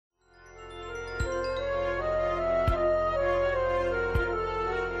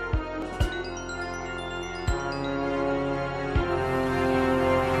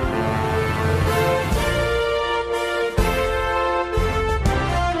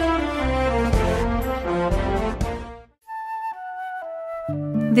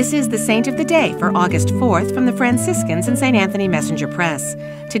This is the Saint of the Day for August 4th from the Franciscans and St. Anthony Messenger Press.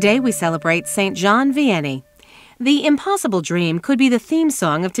 Today we celebrate St. John Vianney. The Impossible Dream could be the theme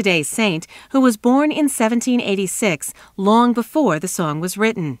song of today's saint, who was born in 1786, long before the song was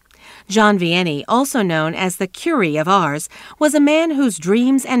written. John Vianney, also known as the Curie of Ars, was a man whose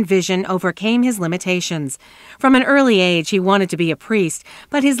dreams and vision overcame his limitations. From an early age, he wanted to be a priest,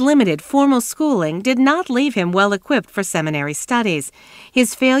 but his limited formal schooling did not leave him well equipped for seminary studies.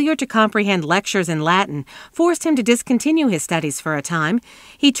 His failure to comprehend lectures in Latin forced him to discontinue his studies for a time.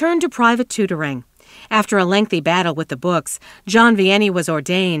 He turned to private tutoring. After a lengthy battle with the books, John Vianney was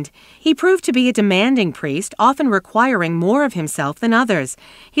ordained. He proved to be a demanding priest, often requiring more of himself than others.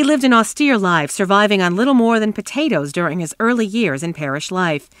 He lived an austere life, surviving on little more than potatoes during his early years in parish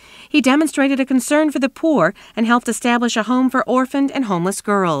life. He demonstrated a concern for the poor and helped establish a home for orphaned and homeless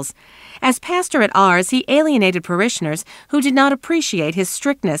girls. As pastor at Ars, he alienated parishioners who did not appreciate his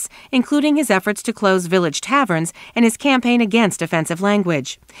strictness, including his efforts to close village taverns and his campaign against offensive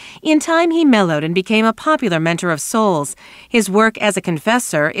language. In time, he mellowed and became a popular mentor of souls. His work as a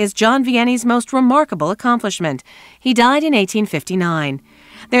confessor is John Vianney's most remarkable accomplishment. He died in 1859.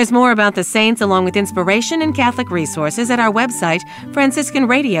 There's more about the saints along with inspiration and Catholic resources at our website,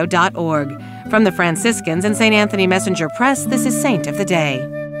 franciscanradio.org. From the Franciscans and St. Anthony Messenger Press, this is Saint of the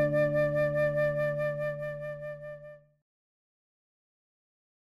Day.